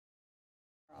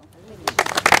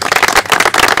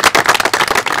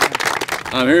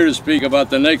I'm here to speak about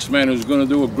the next man who's going to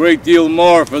do a great deal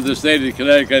more for the state of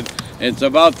Connecticut. It's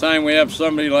about time we have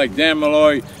somebody like Dan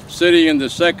Malloy sitting in the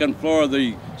second floor of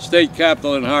the state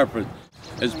capitol in Hartford.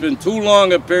 It's been too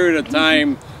long a period of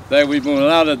time that we've been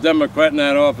without a Democrat in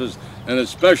that office, and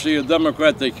especially a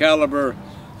Democrat the caliber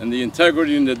and the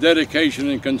integrity and the dedication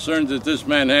and concerns that this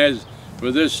man has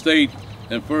for this state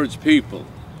and for its people.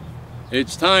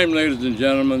 It's time, ladies and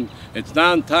gentlemen. It's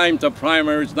not time to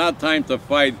primary. It's not time to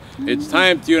fight. It's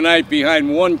time to unite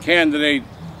behind one candidate.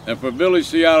 And for Billy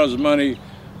Ciotto's money,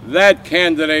 that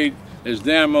candidate is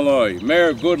Dan Malloy.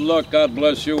 Mayor, good luck. God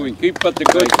bless you, and keep up the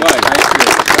good fight. Thank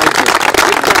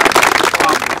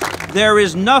you. There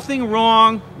is nothing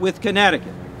wrong with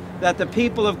Connecticut that the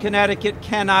people of Connecticut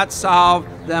cannot solve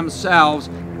themselves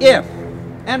if,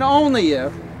 and only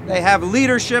if, they have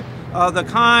leadership of the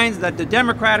kinds that the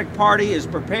Democratic Party is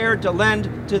prepared to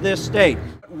lend to this state.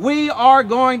 We are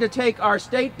going to take our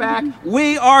state back.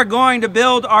 We are going to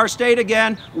build our state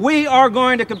again. We are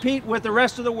going to compete with the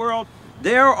rest of the world.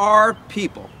 There are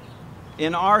people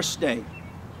in our state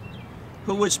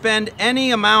who would spend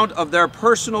any amount of their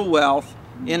personal wealth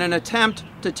in an attempt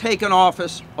to take an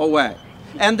office away.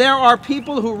 And there are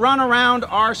people who run around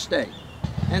our state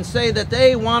and say that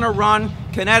they want to run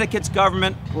Connecticut's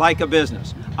government like a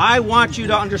business. I want you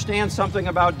to understand something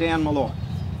about Dan Malloy.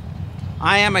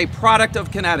 I am a product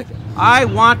of Connecticut. I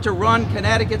want to run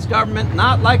Connecticut's government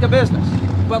not like a business,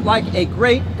 but like a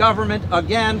great government,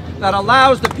 again, that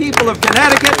allows the people of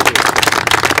Connecticut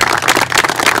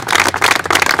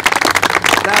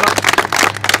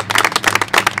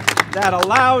that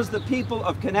allows the people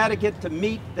of Connecticut to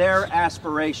meet their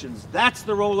aspirations. That's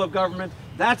the role of government.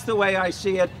 That's the way I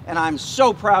see it, and I'm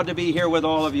so proud to be here with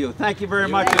all of you. Thank you very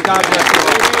much, and God bless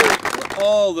you all.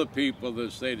 All the people of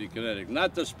the state of Connecticut,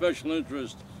 not the special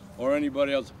interest or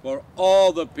anybody else, for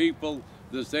all the people of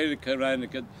the state of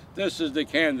Connecticut, this is the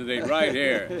candidate right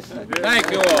here.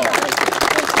 Thank you all.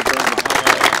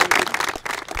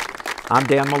 I'm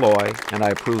Dan Malloy, and I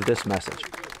approve this message.